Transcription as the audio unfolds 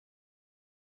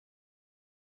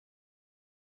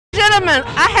gentlemen,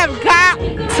 I have got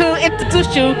to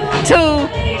introduce you to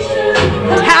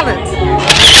Talent.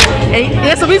 And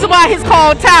there's a reason why he's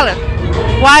called Talent.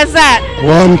 Why is that?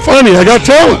 Well, I'm funny. I got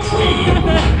talent.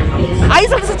 I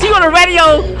used to listen to you on the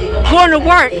radio going to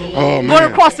work,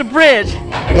 going across the bridge.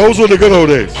 Those were the good old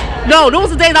days. No, those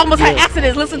were the days I almost had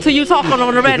accidents listening to you talking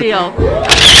on the radio.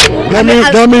 That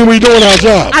means we doing our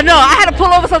job. I know. I had to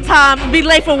pull over sometime and be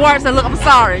late for work and say, look, I'm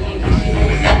sorry.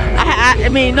 I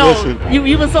mean, no, Listen,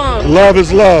 you was on. Love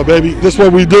is love, baby. This is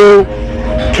what we do.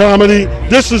 Comedy.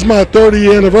 This is my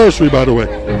 30th anniversary, by the way.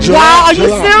 Wow, are you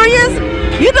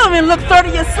serious? You don't even look 30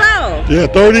 yourself. Yeah,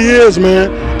 30 years,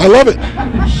 man. I love it.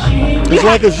 It's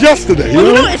like it's yesterday. Well,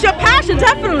 you know, it's your passion,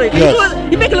 definitely.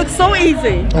 Yes. You make it look so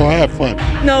easy. Oh, I have fun.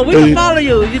 No, we can follow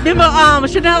you. You remember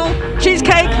Chanel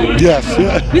Cheesecake? Yes.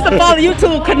 Yeah. We used to follow you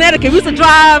to Connecticut. We used to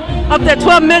drive up there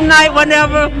 12 midnight,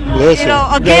 whenever. Listen, you know,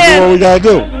 gotta do again. what we gotta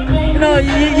do. You know,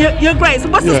 you're great. So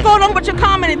what's going on with your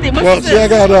comedy thing? What's Well, this? see, I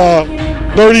got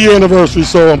 30th anniversary,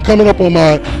 so I'm coming up on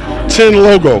my 10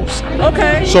 logos.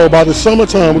 Okay. So by the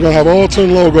summertime, we're gonna have all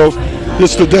 10 logos.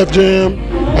 This is the Def Jam.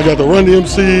 I got the Run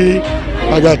DMC.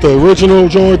 I got the original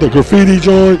joint, the graffiti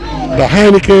joint, the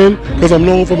Heineken, because I'm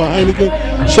known for my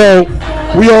Heineken. So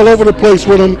we all over the place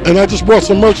with them, and I just brought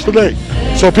some merch today,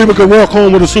 so people can walk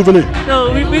home with a souvenir.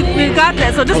 No, we got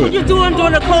that. So just what you're doing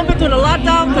during the COVID, during the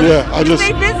lockdown, I just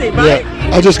stay busy, right?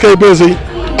 Yeah, I just stay busy,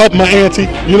 up my ante,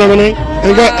 you know what I mean,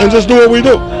 and just do what we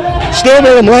do. Still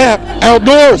make them laugh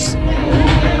outdoors.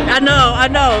 I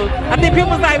know. I think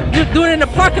people like doing it in the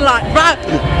parking lot.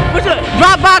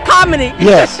 Drive-by comedy.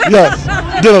 Yes.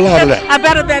 Did a lot of that.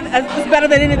 It's better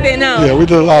than anything else. Yeah, we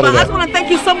did a lot of that. I just want to thank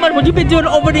you so much. What you've been doing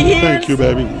over the years. Thank you,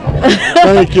 baby.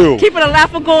 Thank you. Keeping a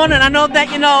laughter going, and I know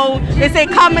that, you know, they say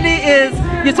comedy is,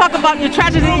 you talk about your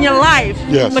tragedy in your life.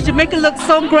 Yes. But you make it look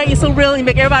so great and so real, and you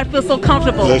make everybody feel so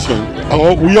comfortable. Listen,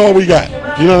 we all we got.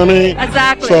 You know what I mean?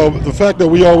 Exactly. So the fact that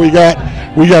we all we got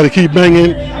to keep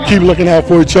banging, keep looking out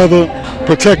for each other,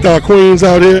 protect our queens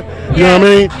out here. You know what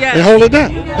I mean? Yes. And hold it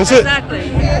down. That's exactly.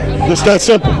 it. Just that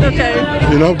simple.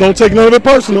 Okay. You know, don't take none of it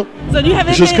personal. So do you have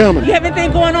it's anything? just coming. You have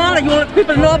anything going on that you want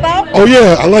people to know about? Oh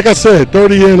yeah, like I said,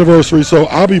 30th anniversary. So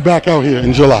I'll be back out here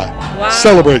in July,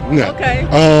 celebrating that. Okay.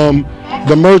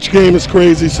 The merch game is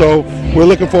crazy, so we're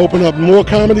looking for opening up more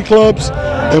comedy clubs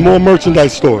and more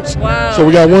merchandise stores. Wow. So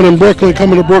we got one in Brooklyn,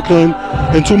 coming to Brooklyn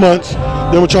in 2 months.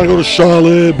 Then we're trying to go to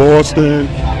Charlotte, Boston,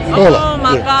 all that. Oh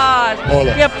my gosh. All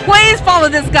that. Yeah, please follow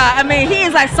this guy. I mean, he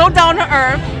is like so down to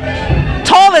earth,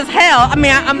 tall as hell. I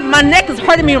mean, my neck is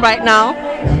hurting me right now.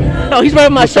 Oh, he's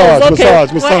wearing my shoulders. Okay.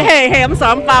 Massage. Well, hey, I'm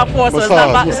sorry. I'm 5'4", so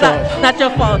it's not your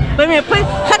fault. But I mean, please,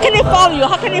 how can they follow you?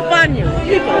 How can they find you?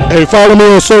 People. Hey, follow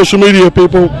me on social media,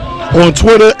 people. On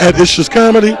Twitter at It's Just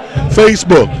Comedy,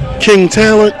 Facebook King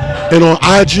Talent, and on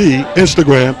IG,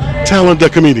 Instagram, Talent the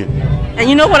Comedian. And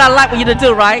you know what I like for you to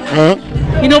do, right? Huh?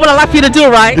 You know what I like for you to do,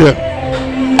 right? Yeah.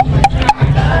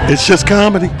 It's just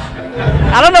comedy.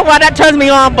 I don't know why that turns me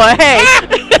on, but hey.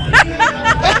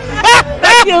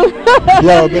 Thank you.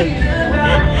 Love, man.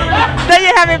 There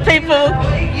you have it, people.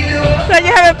 There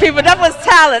you have it, people. That was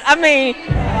Talent. I mean,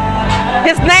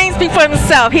 his name speaks for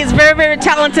himself. He's very, very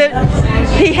talented.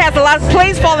 He has a lot.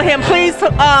 Please follow him. Please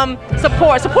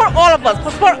support all of us.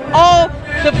 Support all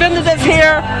the vendors that's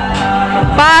here.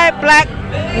 Buy Black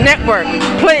Network,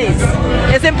 please.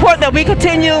 It's important that we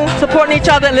continue supporting each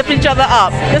other and lifting each other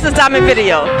up. This is Diamond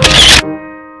Video.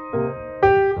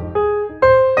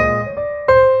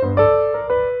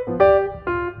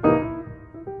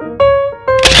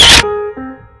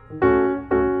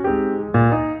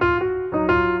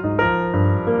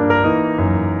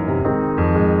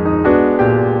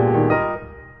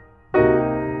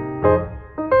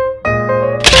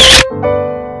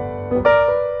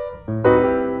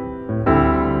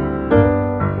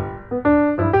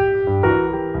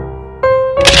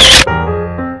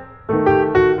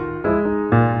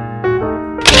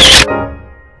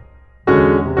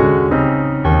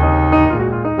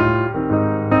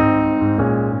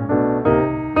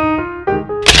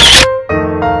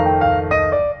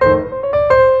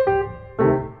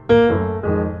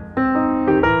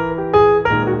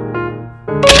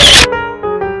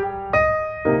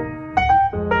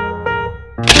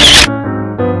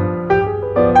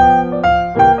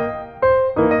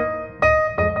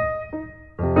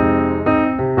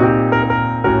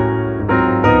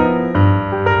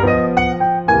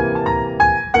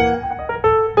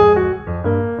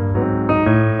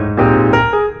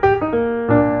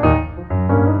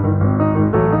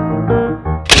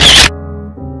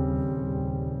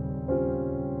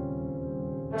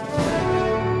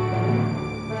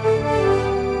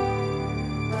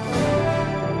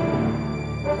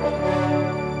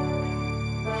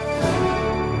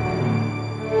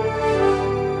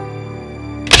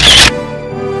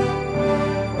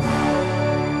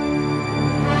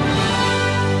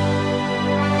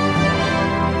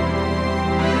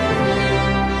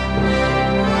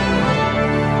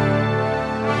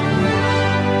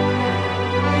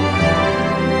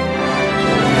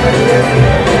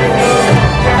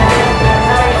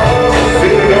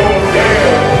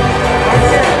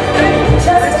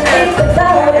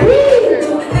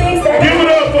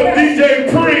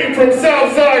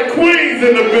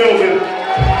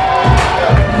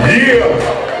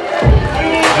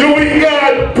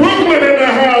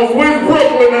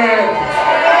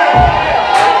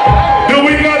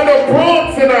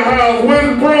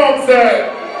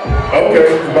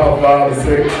 5 or 6.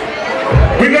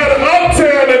 We got an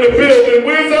Uptown in the building.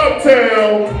 Where's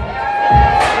Uptown?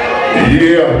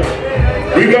 Yeah.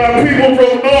 We got people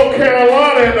from North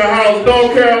Carolina in the house.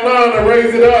 North Carolina,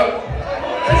 raise it up.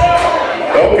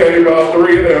 Okay, about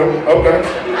 3 of them. Okay.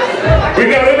 We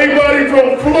got anybody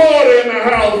from Florida in the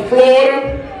house? Florida?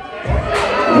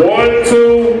 1,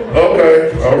 2.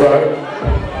 Okay, all right.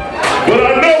 But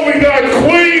I know we got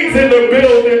Queens in the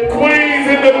building. Queens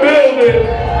in the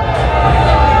building.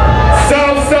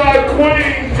 Southside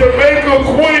Queens, Jamaica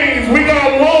Queens. We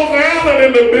got Long Island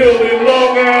in the building.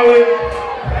 Long Island.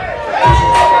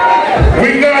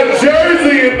 We got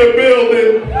Jersey in the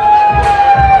building.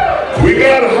 We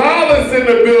got Hollis in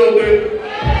the building.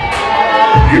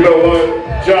 You know what?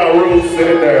 Ja Rule, sit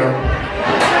it down.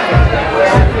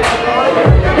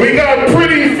 We got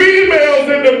pretty females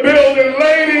in the building.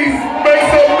 Ladies, make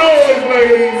some noise,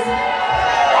 ladies.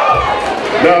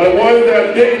 Now the ones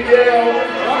that didn't yell,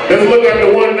 let's look at the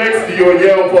one next to you and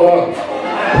yell for her.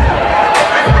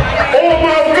 All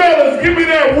my fellas, give me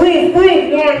that roof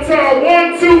one time.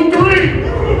 1, 2, 3.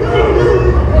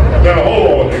 Now hold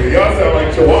on, nigga. Y'all sound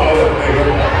like Chihuahua, nigga.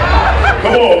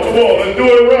 Come on, let's do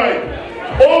it right.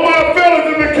 All my fellas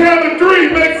in the count of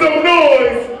 3, make some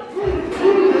noise.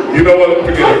 You know what?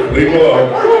 Forget it. Leave him alone.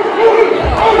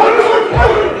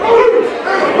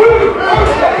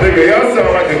 Nigga, y'all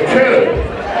sound like a kettle.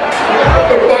 What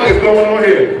the fuck is going on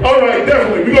here? All right,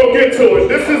 definitely. We're going to get to it.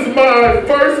 This is my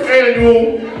first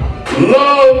annual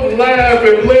Love, Laugh,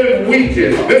 and Live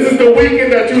weekend. This is the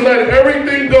weekend that you let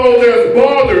everything go that's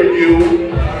bothering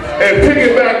you and pick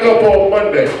it back up on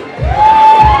Monday.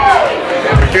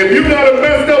 If you got a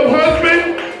messed up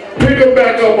husband, pick him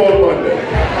back up on Monday.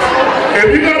 If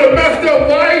you got a messed up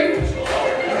wife,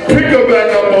 pick her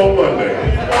back up on Monday.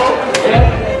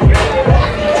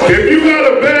 If you got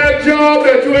a bad job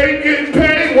that you ain't getting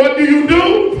paid, what do?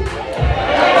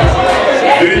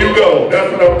 There you go.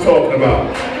 That's what I'm talking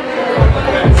about.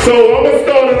 So I'm going to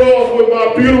start it off with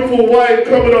my beautiful wife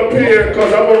coming up here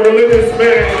because I'm a religious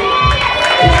man.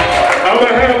 I'm going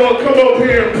to have her come up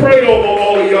here and pray over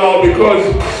all of y'all because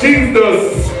she's the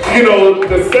saint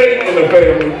in the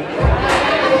family.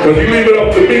 Because you leave it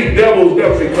up to me, devil's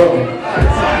definitely coming.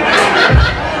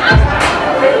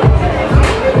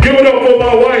 Give it up for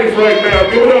my wife right now.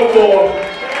 Give it up for her.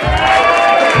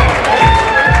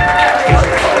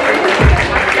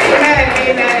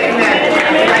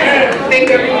 Thank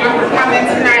everyone for coming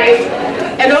tonight.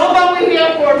 And although we're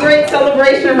here for a great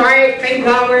celebration, right? Thank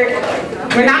God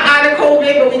we're not out of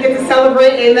COVID, but we get to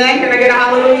celebrate. Amen. Can I get a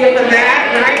hallelujah for that?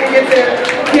 Right? We get to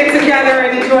get together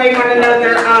and enjoy one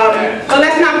another. But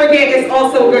let's not forget, it's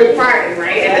also Good Friday,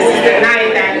 right? And this is the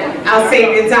night that our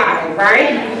Savior died,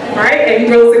 right? And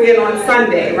he rose again on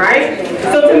Sunday, right?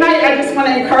 So tonight I just want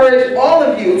to encourage all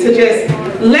of you to just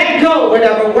let go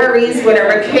whatever worries,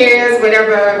 whatever cares,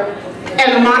 whatever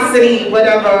animosity,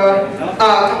 whatever,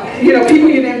 people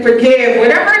you didn't forgive,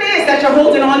 whatever it is that you're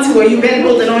holding on to or you've been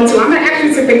holding on to, I'm going to ask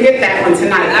you to forget that one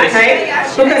tonight, okay?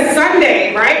 Because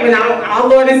Sunday, right, when our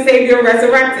Lord and Savior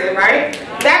resurrected, right,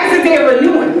 that is a day of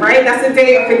renewing, right? That's a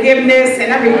day of forgiveness and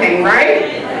everything,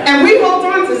 right? And we hold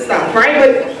on to stuff, right?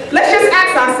 But let's just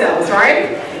ask ourselves,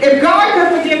 right? If God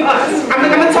could forgive us, I'm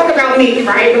going to talk about me,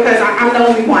 right? Because I'm the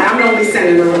only one. I'm the only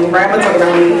sin in the room, right? I'm going to talk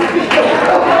about me.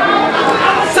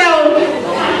 So,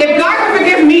 if God could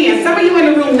forgive me, and some of you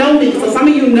in the room know me, so some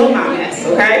of you know my mess,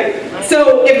 okay?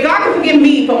 So, if God could forgive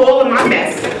me for all of my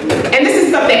mess, and this is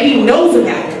stuff that he knows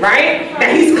about, right?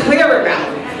 That he's clear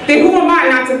about, then who am I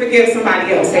not to forgive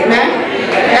somebody else, amen?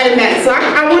 Amen. So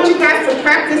I want you guys to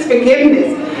practice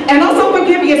forgiveness. And also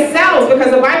forgive yourselves,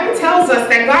 because the Bible tells us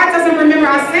that God doesn't remember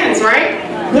our sins, right?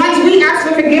 Once we ask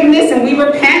for forgiveness and we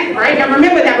repent, right? And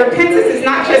remember that repentance is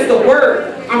not just a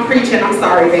word. I'm preaching, I'm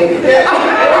sorry, baby.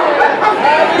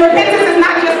 Repentance is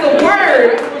not just a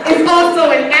word, it's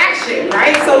also an action,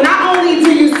 right? So not only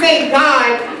do you say,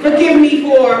 God, forgive me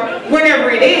for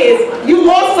whatever it is,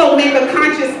 you also make a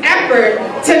conscious effort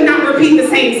to not repeat the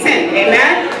same sin,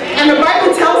 amen? And the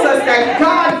Bible tells us that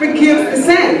God forgives the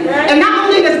sin. And not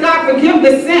only does God forgive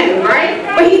the sin, right?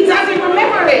 But he doesn't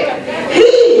remember it.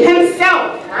 He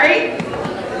himself, right,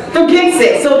 forgets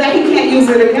it so that he can't use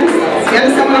it against us. You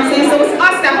understand what I'm saying? So it's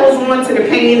us that holds on to the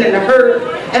pain and the hurt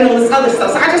and all this other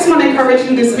stuff. So I just want to encourage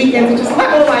you this weekend to just let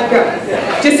all that go.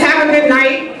 Just have a good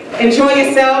night. Enjoy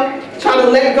yourself. Try to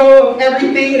let go of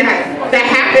everything that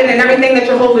happened and everything that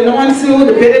you're holding on to,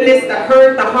 the bitterness, the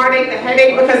hurt, the heartache, the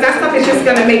headache, because that stuff is just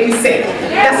going to make you sick.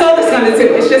 That's all it's going to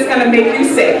do. It's just going to make you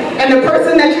sick. And the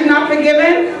person that you're not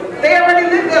forgiving, they already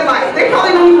lived their life. They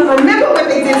probably don't even remember what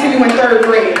they did to you in 3rd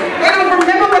grade. They don't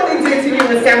remember what they did to you in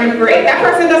in the 7th grade. That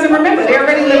person doesn't remember. They're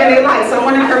already living their life. So I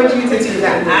want to encourage you to do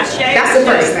that. That's the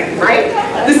first thing, right?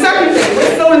 The second thing,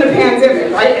 we're still in the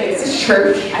pandemic, right? And this is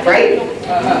church, right?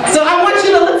 So I want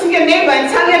you to look to your neighbor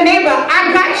and tell your neighbor,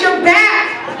 I got your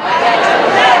back.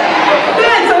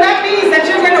 Good. So that means that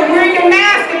you're going to wear your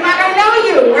mask if I don't know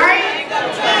you, right?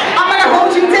 I'm going to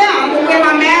hold you down. I'm going to wear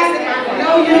my mask if I don't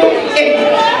know you.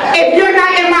 If you're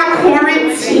not in my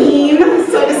quarantine,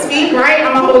 so to speak, right,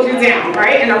 I'm going to hold you down,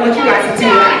 right? And I want you guys to do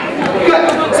that. Good.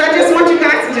 So I just want you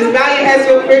guys to just bow your heads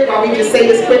real quick while we just say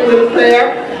this quick little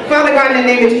prayer. Father God, in the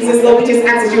name of Jesus, Lord, we just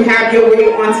ask that you have your way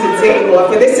on today,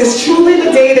 Lord. For this is truly the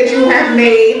day that you have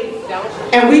made,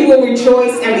 and we will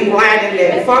rejoice and be glad in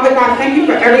it. Father God, thank you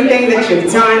for everything that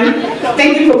you've done.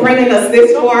 Thank you for bringing us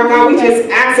this far, God. We just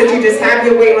ask that you just have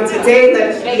your way on today.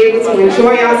 Let us be able to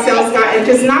enjoy ourselves, God, and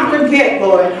just not forget,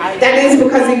 Lord, that it is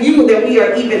because of you that we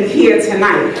are even here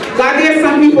tonight. God, there are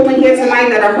some people in here tonight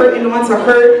that are hurting on to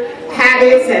hurt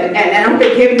habits and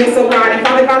unforgiveness, oh God. And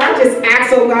Father God, I just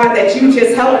ask, oh God, that you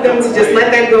just help them to just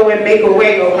let that go and make a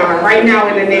way, oh God, right now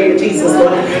in the name of Jesus,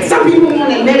 Lord. Some people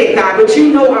won't admit it, God, but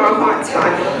you know our hearts,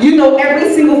 God. You know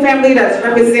every single family that's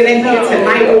represented here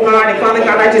tonight, oh God. And Father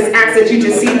God, I just ask that you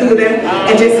just see through them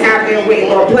and just have their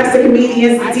way, Lord. Bless the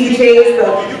comedians, the DJs,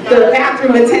 the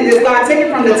bathroom attendants, God. Take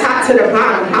it from the top to the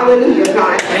bottom. Hallelujah,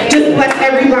 God. Just bless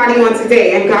everybody on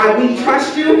today. And God, we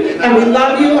trust you and we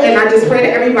love you. And I just pray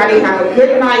that everybody have a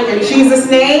good night in Jesus'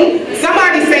 name.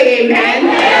 Somebody say amen.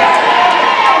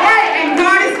 All right, and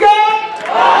God is good.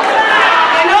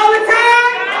 And all the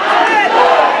time.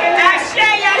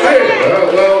 Hey,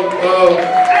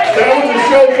 that was the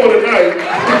show for tonight.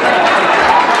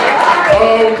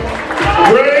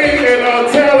 Ray and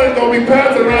Talent gonna be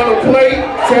passing around a plate.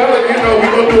 Talent, you know,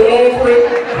 we're gonna do offering.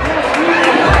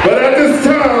 But at this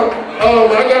time,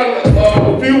 I got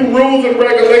a few rules and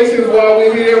regulations while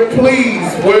we're here.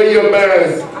 Please wear your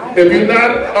mask. If you're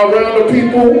not around the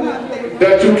people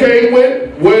that you came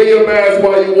with, wear your mask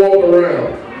while you walk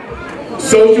around.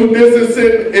 Social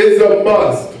distancing is a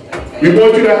must. We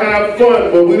want you to have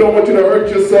fun, but we don't want you to hurt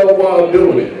yourself while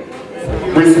doing it.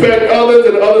 Respect others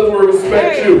and others will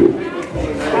respect you.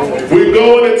 We're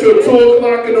going until 2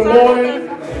 o'clock in the morning.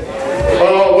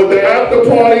 With the after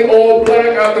party, all black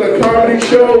after the comedy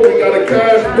show. We got a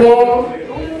cash bar.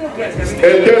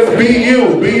 And just be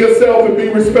you, be yourself, and be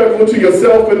respectful to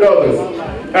yourself and others.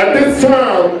 At this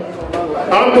time,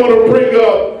 I'm going to bring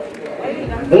up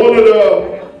one of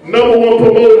the #1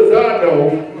 promoters I know,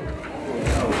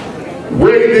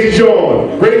 Ray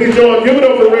Dijon. Ray Dijon, give it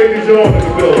up for Ray Dijon in the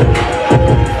building.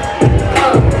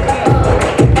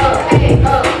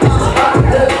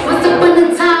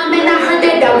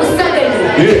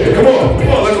 Yeah, come on,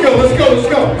 let's go.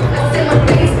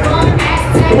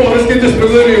 Come on, let's get this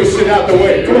millennial shit out the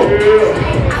way. Come on.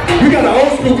 We got an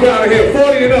old school crowd here,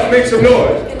 40 and up, make some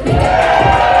noise.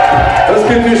 Let's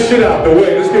get this shit out the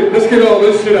way. Let's get all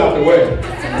this shit out the way.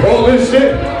 All this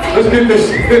shit. Let's get this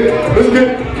shit.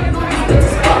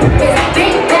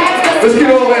 Let's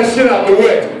get all that shit out the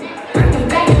way.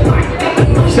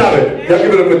 Stop it. Y'all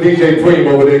give it up for DJ Preem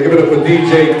over there. Give it up for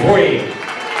DJ Preem.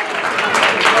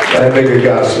 That nigga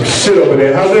got some shit over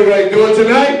there. How's everybody doing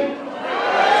tonight?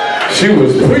 She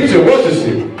was preaching, wasn't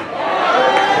she?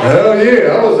 Hell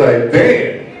yeah, I was like,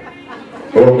 damn.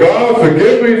 Well, God,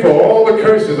 forgive me for all the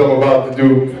curses I'm about to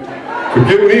do.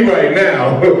 Forgive me right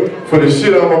now for the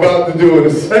shit I'm about to do in a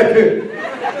second.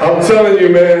 I'm telling you,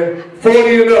 man,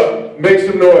 40 and up, make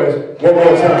some noise one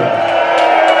more time.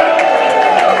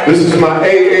 This is my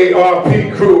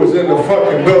AARP crew is in the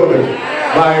fucking building.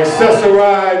 My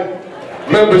Accessoride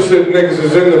membership niggas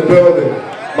is in the building.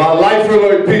 My Life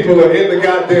Alert people are in the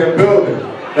goddamn building.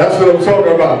 That's what I'm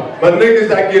talking about. My niggas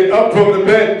that get up from the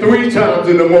bed 3 times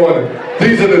in the morning.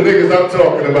 These are the niggas I'm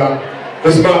talking about.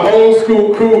 This is my old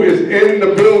school crew is in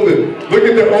the building. Look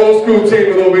at the old school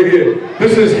team over here.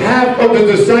 This is half of the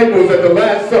disciples at the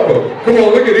Last Supper. Come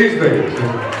on, look at these niggas.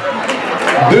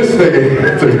 This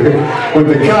nigga with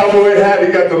the cowboy hat,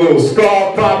 he got the little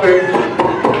scarf popping.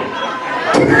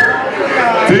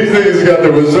 These niggas got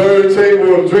the reserve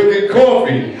table and drinking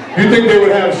coffee. You think they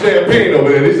would have champagne over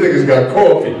there? These niggas got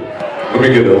coffee. Let me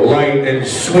get a light and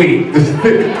sweet. You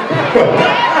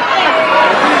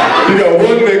got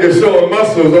one nigga showing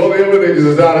muscles, all the other niggas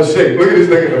is out of shape. Look at this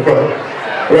nigga in the front.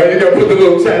 Right, you gotta put the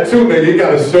little tattoo nigga, he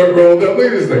got his shirt rolled up.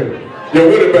 Look at this nigga. Yo,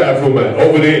 where the bathroom at?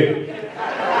 Over there.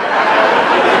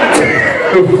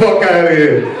 The fuck out of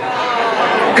here.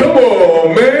 Come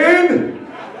on, man.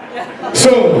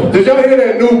 So, did y'all hear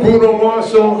that new Bruno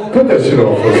Mars song? Put that shit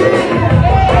on for a second.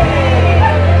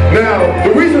 Now,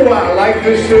 the reason why I like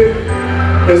this shit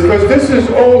is because this is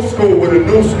old school with a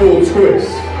new school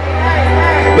twist.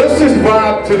 Let's just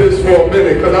vibe to this for a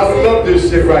minute, because I love this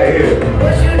shit right here.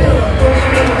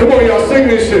 Come on, y'all, sing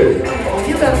this shit.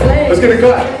 Let's get it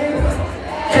clap.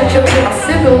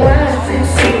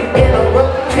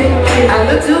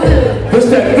 That's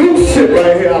that new shit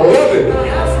right here, I love it.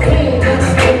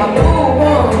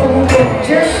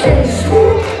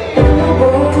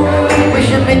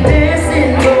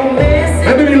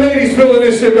 How many ladies feeling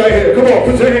this shit right here? Come on,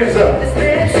 put your hands up.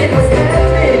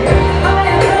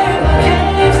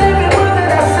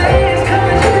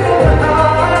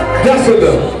 That's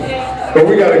enough. But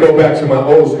we gotta go back to my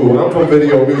old school. I'm from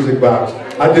Video Music Box.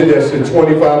 I did that shit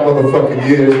 25 motherfucking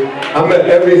years. I met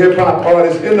every hip hop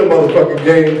artist in the motherfucking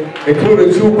game,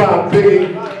 including Tupac,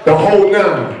 Biggie, the whole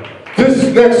nine.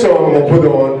 This next song I'm gonna put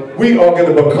on, we are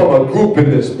gonna become a group in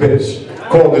this bitch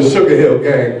called the Sugar Hill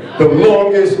Gang. The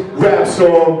longest rap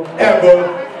song ever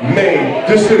made.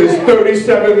 This shit is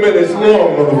 37 minutes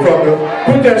long, motherfucker.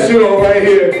 Put that shit on right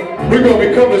here. We're gonna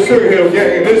become the Sugar Hill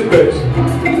Gang in this bitch.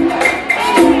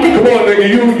 Come on, nigga,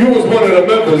 you was one of the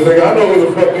members, nigga. I know who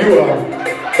the fuck you are.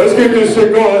 Let's get this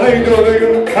shit going. How you doing,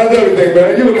 nigga? How's everything,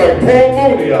 man? You look like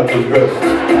Paul Mooney out this bitch.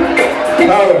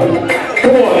 All right.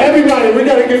 Come on, everybody, we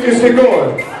gotta get this shit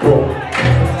going. Cool.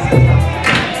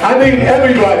 I need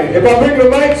everybody. If I bring the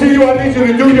mic to you, I need you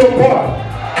to do your part.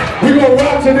 We gonna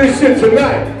rock to this shit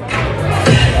tonight.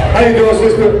 How you doing,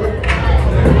 sister?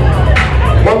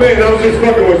 My man, I was just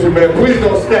fucking with you, man. Please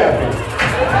don't stab me.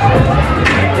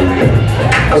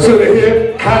 I should have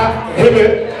hit, hot, hit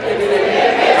it.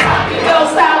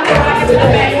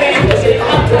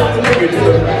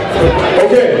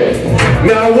 Okay,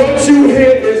 now what you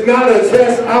hit is not a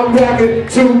test. I'm rocking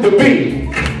to the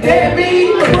beat. Heavy,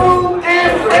 groove,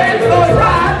 and friends for the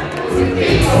ride.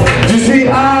 You see,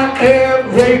 I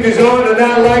am Raiders on, and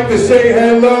I like to say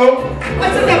hello.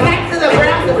 What's in the black to the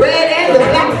brown, the red, and the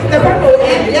black, the purple,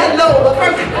 and the yellow, the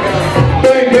first.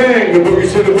 Bang, bang, the boogie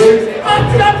to the boogie. Up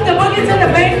to the boogie to the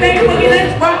bang, bang, boogie,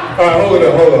 let's rock. All right, hold it.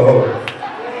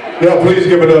 Y'all please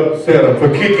give it up, stand up, for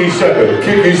Kiki Shepard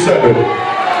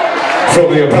from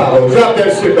the Apollo. Drop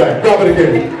that shit back, drop it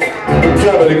again.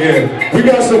 We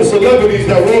got some celebrities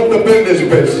that walked up in this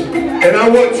bitch, and I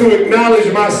want to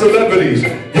acknowledge my celebrities.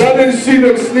 Y'all didn't see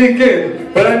them sneak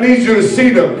in, but I need you to see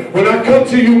them. When I come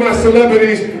to you, my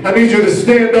celebrities, I need you to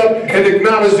stand up and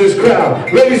acknowledge this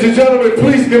crowd. Ladies and gentlemen,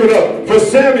 please give it up for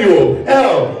Samuel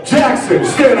L. Jackson.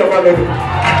 Stand up, my nigga.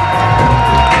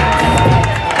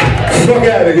 Fuck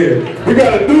out of here. We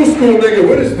got a new school nigga.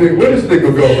 Where this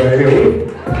nigga go right here?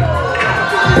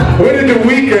 Where did the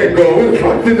weekend go? Where the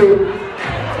fuck did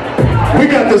we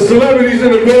got the celebrities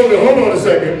in the building. Hold on a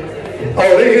second.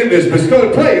 Oh, they in this, but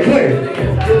start play.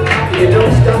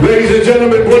 Ladies and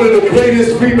gentlemen, one of the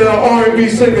greatest female R&B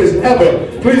singers ever.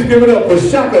 Please give it up for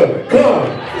Chaka Khan.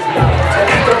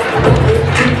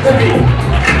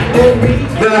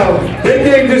 Now, they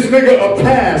gave this nigga a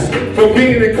pass for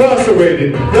being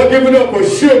incarcerated. Y'all give it up for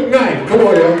Suge Knight. Come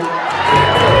on, y'all.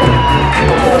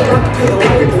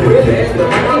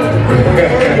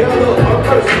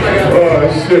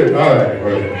 Oh, shit. All right.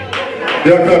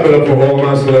 Y'all clap it up for all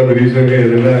my celebrities in here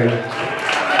tonight.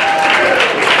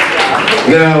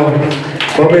 Now,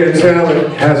 my man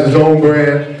Talent has his own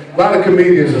brand. A lot of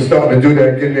comedians are starting to do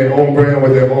that, getting their own brand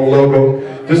with their own logo.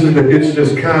 This is the It's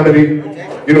Just Comedy.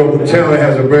 You know, Talent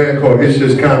has a brand called It's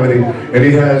Just Comedy, and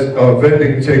he has a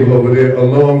vending table over there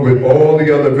along with all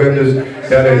the other vendors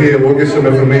that are here. We'll get some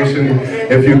information.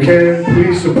 If you can,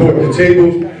 please support the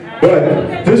tables.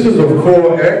 But this is a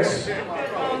 4X.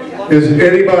 Is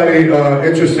anybody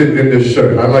interested in this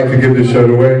shirt? I'd like to give this shirt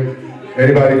away.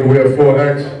 Anybody can wear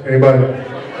 4X? Anybody?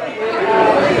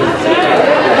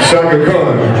 Chaka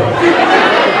Khan.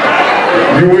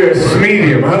 You wear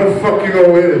medium. How the fuck you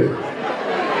gonna wear this?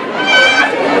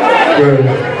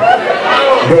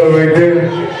 Brother right there.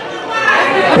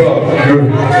 Come on,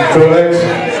 4X.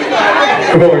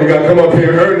 Come on, you gotta come up here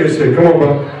and earn this shit. Come on,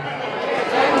 bro.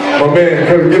 My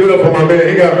man, give it up for my man.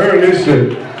 He gotta earn this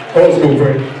shit. Old school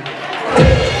friend.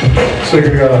 Shit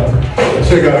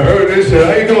gotta earn this shit.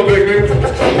 How you doing, big nigga?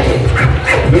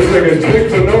 This nigga's big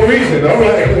for no reason. All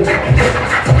right.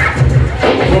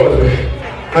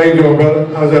 How you doing, brother?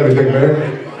 How's everything, man?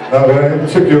 All right. It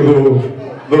took you a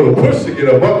little push to get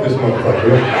up this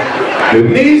motherfucker. Your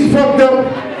knees fucked up.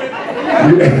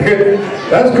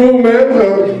 That's cool, man.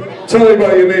 Tell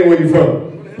everybody your name, where you from.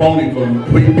 Pony from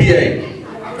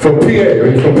PA. From PA, or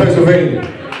you from Pennsylvania?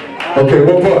 Okay,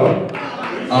 what part?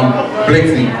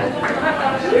 Blakeney.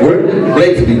 Where?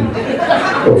 Blakeney.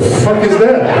 What the fuck is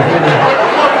that?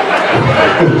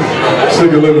 This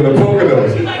nigga live in the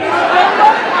Poconos.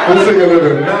 This nigga live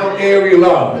in Mount Airy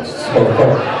Lodge.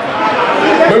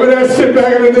 Remember that shit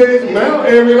back in the days? Mount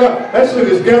Airy Lodge. That shit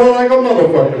is ghetto like a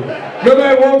motherfucker. Remember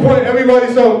at one point everybody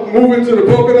started moving to the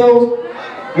Poconos?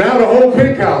 Now the whole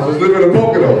pink house is living in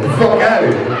Poconos. Fuck out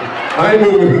of here. I ain't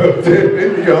moving up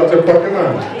there. You got to fucking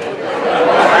line.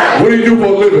 What do you do for a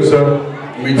living, sir?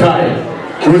 Retired.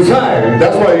 Retired.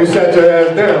 That's why you sat your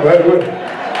ass down, right?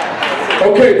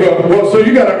 Okay, bro. Well, so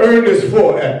you gotta earn this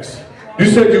 4X. You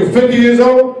said you 50 years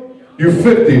old? You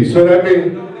 50. So that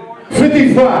means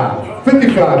 55.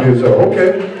 55 years old.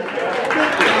 Okay.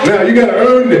 Now you gotta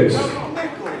earn this.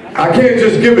 I can't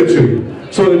just give it to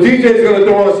you. So the DJ's gonna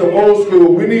throw on some old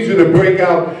school. We need you to break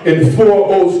out in 4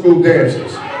 old school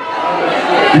dances.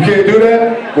 You can't do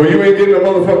that? Well, you ain't getting a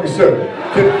motherfucking shirt.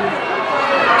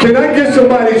 Can I get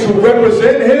somebody to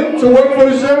represent him to work for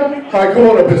the show? All right, come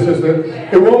on up here, sister.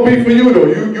 It won't be for you though.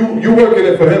 You working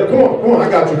it for him. Come on, I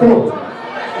got you. Come on.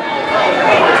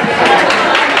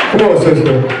 Come on,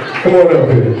 sister. Come on up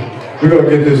here. We're gonna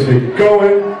get this shit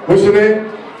going. What's your name?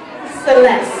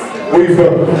 Celeste. Where you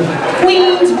from?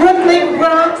 Queens, Brooklyn,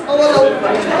 Bronx, all over.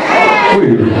 Who are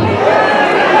you?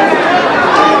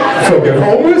 Fucking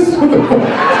homeless? What the fuck?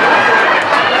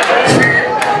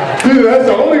 Dude, that's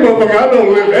the only motherfucker I know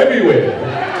live everywhere.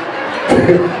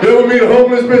 You ever meet a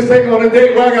homeless bitch take on a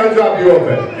date? Where I gotta drop you off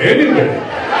at? Anywhere.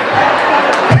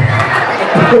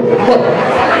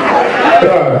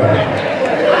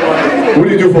 What do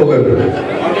you do for a living?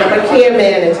 I'm a care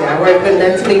manager. I work with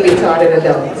mentally retarded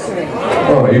adults.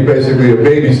 Oh, you basically a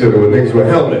babysitter with niggas with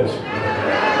helmets.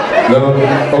 No?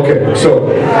 Okay, so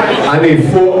I need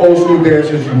 4 old school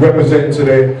dancers you represent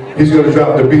today. He's gonna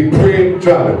drop the beat. Preem,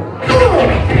 drop it.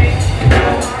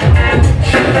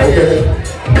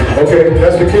 Okay,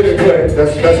 that's the Kid and Play.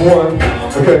 That's one.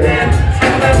 Okay.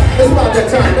 It's about that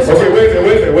time. Okay, wait a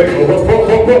minute.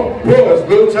 Bro, that's a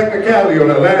little technicality on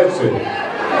that last shit.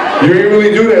 You ain't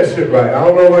really do that shit right. I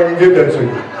don't know if I can give that to you.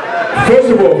 First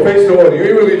of all, face the order. You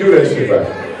ain't really do that shit right.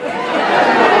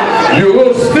 You're a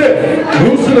little stiff.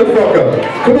 Loosen the fuck up.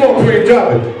 Come on, Preem,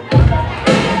 drop it.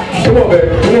 Come on, man.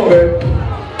 Come on, man.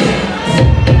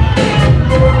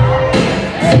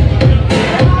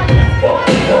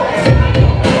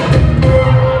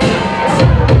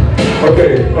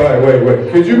 Okay, all right, wait.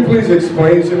 Could you please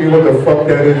explain to me what the fuck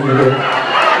that is you're doing?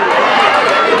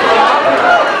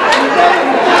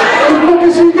 What the fuck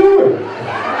is he doing?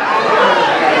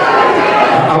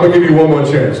 I'm gonna give you one more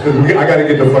chance, because I gotta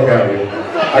get the fuck out of here.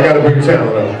 I gotta bring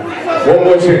talent up. One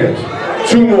more chance.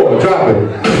 2 more, drop it.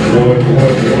 One.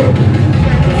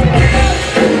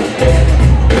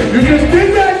 You just did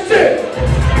that shit!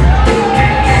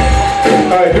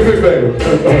 All right, do me a favor.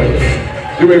 All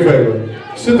right. Do me a favor.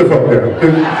 Sit the fuck down.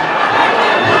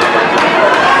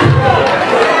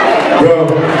 Well,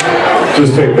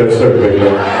 just take that shirt, baby.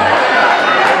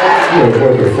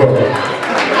 What the fuck?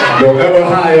 Don't ever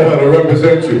hire her to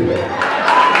represent you.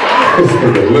 This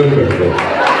nigga living, bro.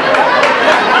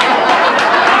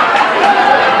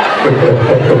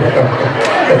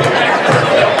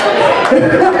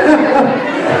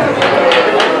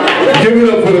 Give it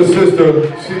up for the sister.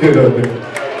 She did her thing.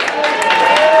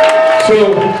 So,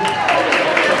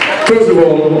 first of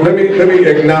all, let me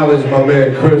acknowledge my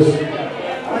man Chris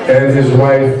and his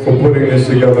wife for putting this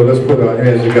together. Let's put our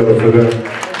hands together for them.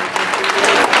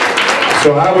 So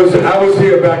I was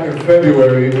here back in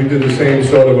February. We did the same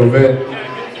sort of event,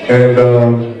 and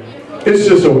it's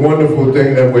just a wonderful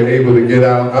thing that we're able to get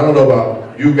out. I don't know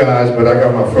about you guys, but I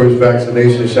got my first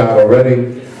vaccination shot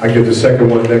already. I get the second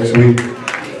one next week.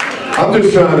 I'm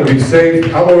just trying to be safe.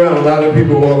 I'm around a lot of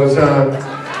people all the time.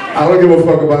 I don't give a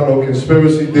fuck about no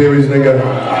conspiracy theories, nigga.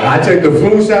 I take the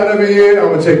flu shot every year,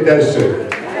 I'm gonna take that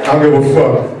shit. I don't give a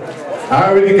fuck. I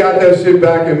already got that shit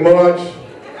back in March,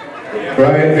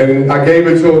 right? And I gave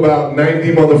it to about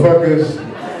 90 motherfuckers.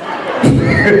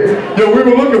 Yo, we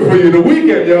were looking for you the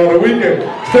weekend, y'all, the weekend.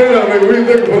 Stand up, nigga, we were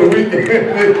looking for the weekend.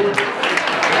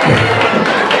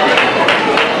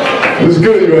 It's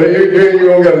good, you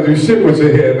don't gotta do shit with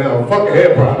your hair now. Fuck a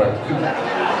hair product.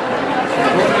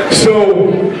 So,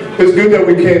 it's good that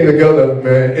we came together,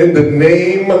 man. In the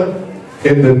name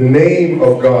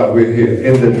of God, we're here.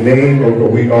 In the name of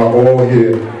God, we are all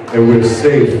here, and we're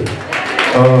safe.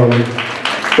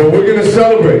 But we're gonna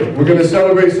celebrate. We're gonna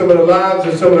celebrate some of the lives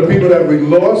and some of the people that we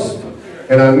lost.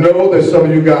 And I know that some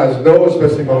of you guys know,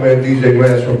 especially my man DJ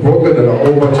Lance from Brooklyn and a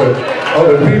whole bunch of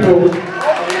other people.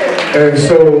 And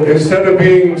so instead of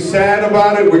being sad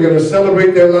about it, we're going to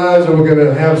celebrate their lives and we're going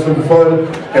to have some fun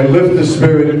and lift the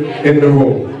spirit in the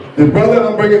room. The brother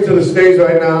I'm bringing to the stage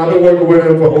right now, I've been working with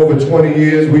him for over 20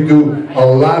 years. We do a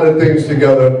lot of things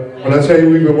together. When I tell you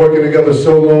we've been working together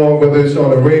so long, whether it's on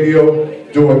the radio,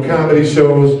 doing comedy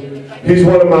shows, he's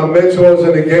one of my mentors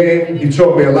in the game. He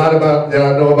taught me a lot about that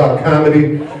I know about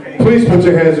comedy. Please put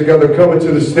your hands together, coming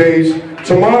to the stage.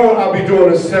 Tomorrow I'll be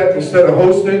doing a set instead of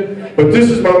hosting, but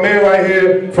this is my man right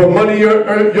here from Money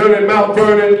Yearning Mount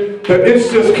Vernon, the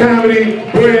It's Just Comedy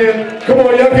brand. Come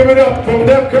on, y'all give it up from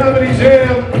Def Comedy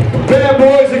Jam, Bad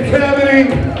Boys in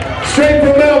Comedy, straight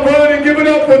from Mount Vernon. Give it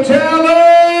up for Talent!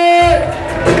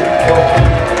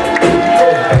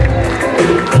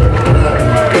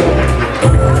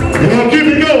 You know, keep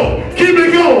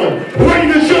it going, right in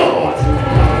the shot.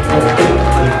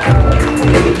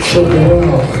 Check it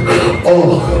out.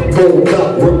 Go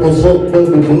back, represent,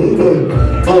 baby.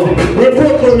 We're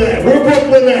Brooklyn at.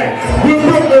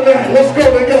 Let's go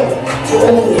together. To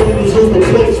all the ladies in the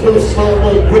place, with a sound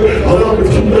like grit. Allow me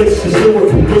to make these zero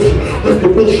condition. Like the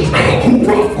vicious. Who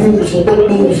rock grooves and what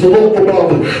moves and all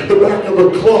about it. The back of the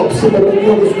club, some of the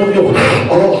brothers when you.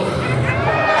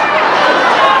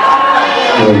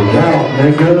 No doubt,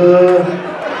 nigga.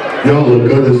 Y'all look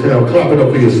good as hell. Clap it up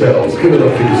for yourselves. Give it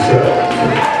up for yourselves.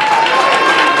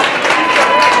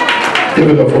 Give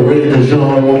it up for Ray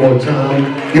DeJean one more time.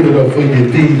 Give it up for your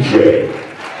DJ.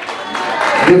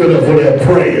 Give it up for that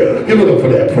prayer. Give it up for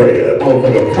that prayer.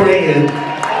 Motherfucker praying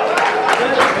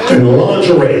in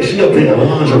lingerie. She up there in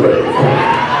lingerie.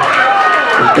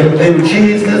 In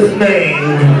Jesus' name,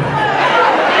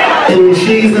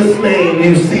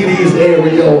 you see these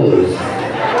areolas.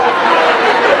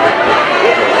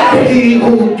 He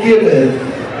who giveth.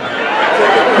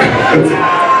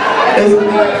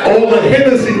 All the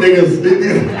Hennessy niggas,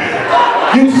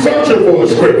 you searching for a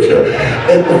scripture.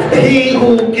 And he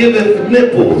who giveth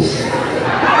nipples,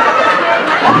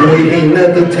 he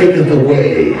never taketh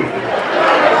away.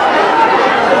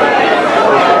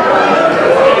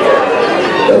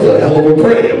 That's a hell of a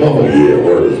prayer. Mama, yeah,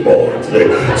 word is born. Say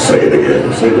it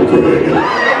again. Say the prayer again.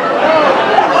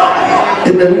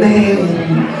 In the name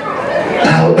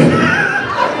out.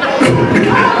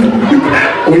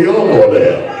 We all go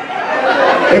there.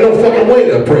 Ain't no fucking way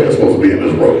that prayer's supposed to be in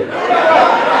this room.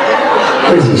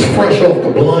 This is fresh off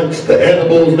the blunts, the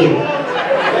edibles, the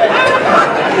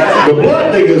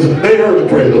blunt niggas, they heard the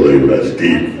prayer to leave. That's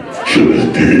deep. Shit is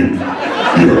deep.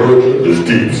 You heard it? It's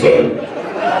deep, son.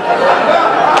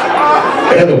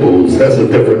 Edibles, that's a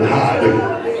different high.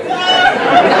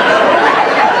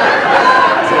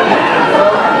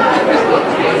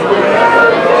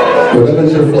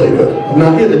 Whatever's your flavor. I'm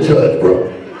not here to judge, bro.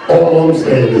 All I'm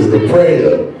saying is the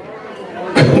prayer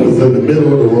was in the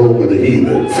middle of the room with the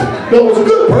heathens. No, it was a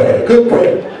good prayer, good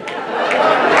prayer.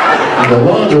 And the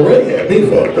lingerie had me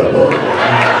fucked up.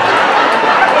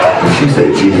 She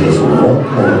said, Jesus, one more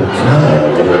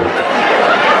time.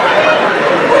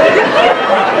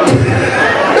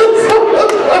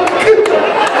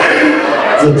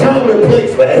 There's a time and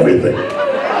place for everything.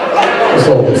 That's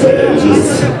all I'm saying. It's just...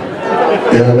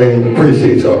 Yeah, I mean,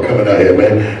 appreciate y'all coming out here,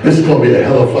 man. This is gonna be a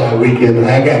hella fly weekend.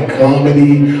 I got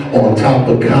comedy on top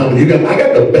of comedy. I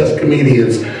got the best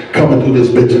comedians coming through this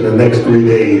bitch in the next 3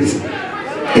 days.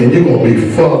 And you're gonna be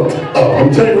fucked up.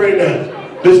 I'm telling you right now,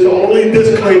 this is the only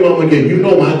disclaimer I'm gonna give. You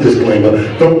know my disclaimer.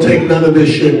 Don't take none of this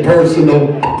shit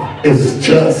personal. It's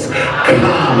just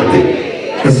comedy.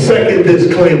 The second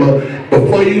disclaimer,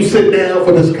 before you sit down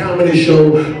for this comedy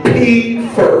show, pee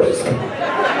first.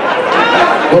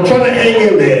 Don't try to hang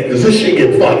in there, because this shit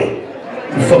get funny.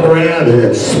 You fuck around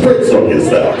and spritz on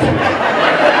yourself.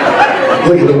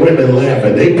 Look at the women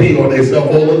laughing. They pee on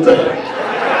themselves all the time.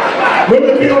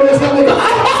 Women pee on themselves all the time. I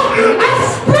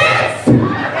spritz!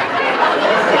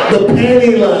 The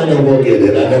panty liner will get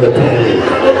it. I got a panty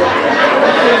liner.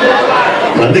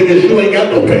 My niggas, you ain't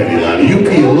got no panty liner. You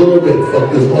pee a little bit,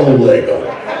 fuck this whole leg up.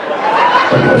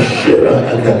 Oh shit, I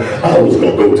was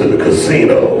gonna go to the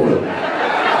casino.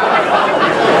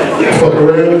 Fuck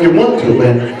around if you want to,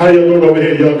 man. How y'all doing over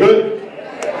here? Y'all good?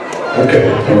 Okay,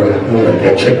 all right. I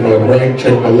check my right,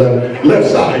 check my left. Left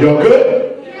side, y'all good?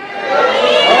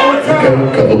 Okay, a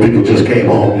couple of people just came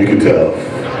home, you can tell.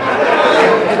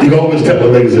 You can always tell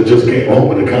the niggas that just came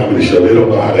home in the comedy show, they don't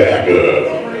know how to act.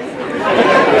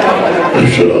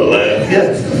 Should I laugh?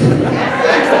 Yes.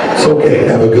 It's okay,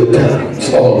 have a good time.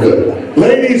 It's all good.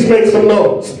 Ladies, make some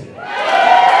notes.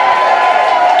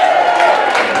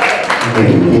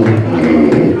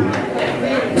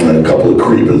 And a couple of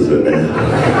creepers in there.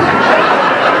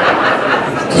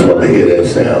 Just want to hear that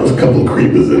sound. There's a couple of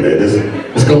creepers in there.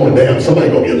 It's going down. Somebody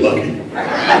gonna get lucky.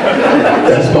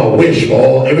 That's my wish for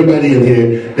all everybody in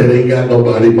here that ain't got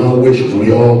nobody. My wish is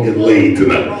we all get laid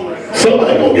tonight.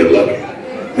 Somebody gonna get lucky.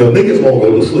 You know, niggas won't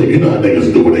go to sleep. You know how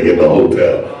niggas do when they get in the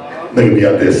hotel. Nigga be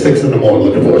out there 6 in the morning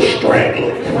looking for a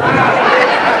straggler.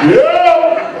 Yeah!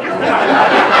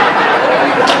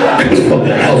 It's fucking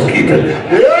housekeeping.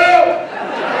 Yeah!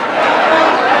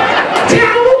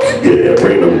 Towels? Yeah,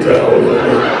 bring them towels.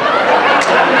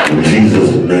 In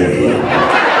Jesus' name.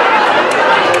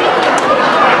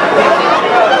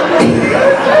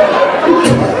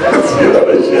 You know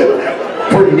that shit?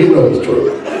 Pretty me know it's true.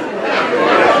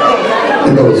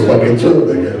 You know it's fucking true,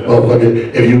 nigga. Motherfucker,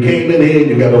 if you came in here and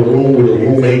you got a room with a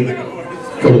roommate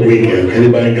for the weekend,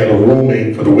 anybody got a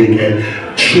roommate for the weekend,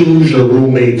 choose your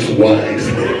roommates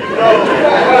wisely.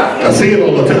 I see it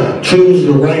all the time. Choose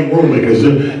the right roommate, because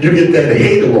you get that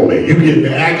hater roommate. You get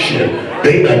the action.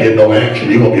 They not get no action.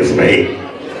 You gonna get some hate.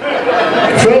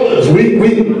 Fellas, we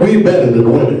better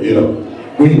than women, you know.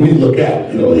 We look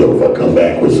out, you know, yo, if I come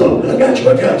back with something, I got you,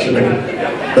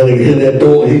 nigga. Then he hear that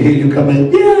door, he hear you come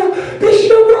in, yeah, this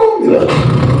your room, you know.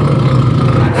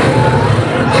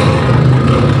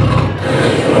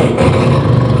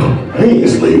 He ain't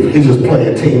asleep, he's just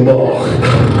playing team ball.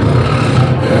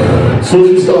 As soon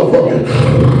as you start fucking.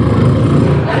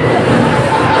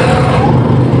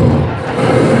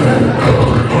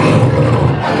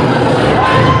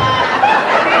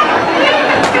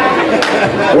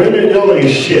 Women, y'all ain't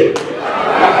shit.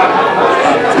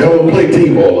 Y'all don't play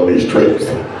t-ball on these trips.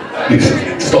 You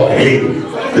start hating.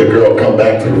 The girl come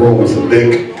back to the room with some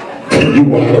dick, and you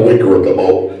wide awake her at the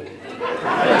moment.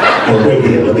 Well, wait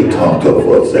here, let me talk to her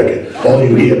for a second. All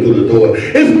you hear through the door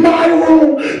is my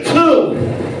room too.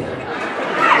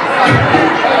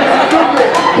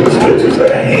 This bitch is a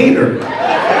hater.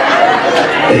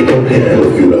 Hey, go pay a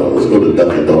few dollars, go to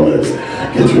Dunkin' Donuts,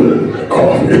 get you a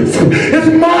coffee. It's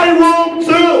my room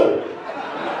too.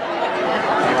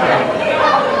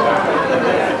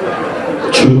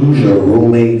 Choose your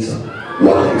roommates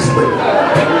wisely.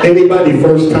 Anybody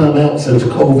first time out since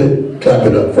COVID? Clap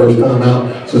it up. First time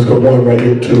out since COVID, right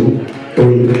here. 2,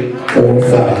 3, 4,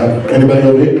 5. Anybody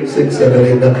over here? 6, 7,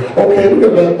 8, 9. Okay, we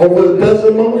got about over a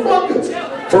dozen motherfuckers.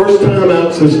 First time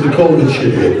out since the COVID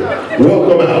shit hit.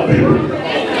 Welcome out, people.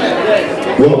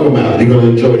 Welcome out. You're gonna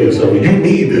enjoy yourself. You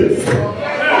need this.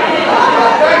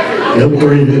 That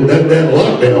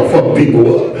lockdown fucked people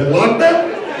up. That lockdown?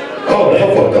 Oh, that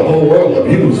fucked the whole world up.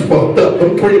 You was fucked up.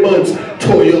 Them 3 months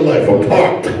tore your life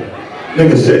apart.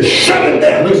 Niggas said, shut it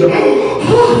down. Niggas said,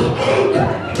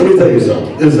 let me tell you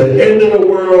something. It's the end of the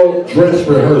world dress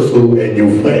rehearsal and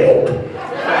you failed.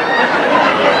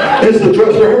 It's the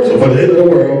dress rehearsal for the end of the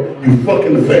world. You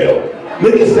fucking failed.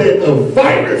 Niggas said the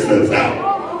virus is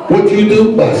out. What do you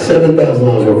do? Buy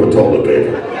 $7,000 worth of toilet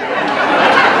paper.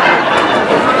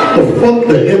 The fuck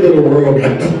the end of the world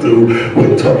got to do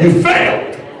with you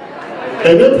failed.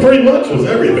 And then 3 months was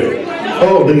everything.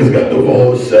 Oh, niggas got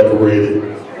divorced, separated.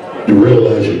 You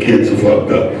realize your kids are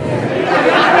fucked up.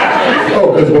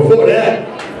 Oh, because before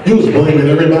that, you was blaming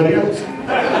everybody else.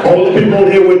 All the people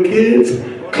in here with kids,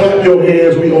 clap your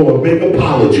hands. We owe a big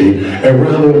apology and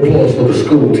round of applause for the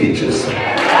school teachers.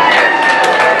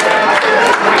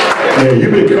 Yeah,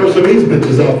 you've been cursing these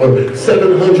bitches out for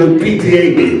 700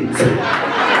 PTA meetings.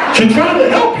 She trying to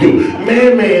help you.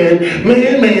 Man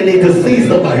need to see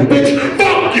somebody. Bitch,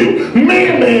 fuck you.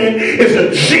 Man is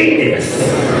a genius.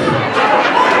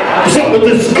 What's up with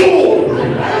this school?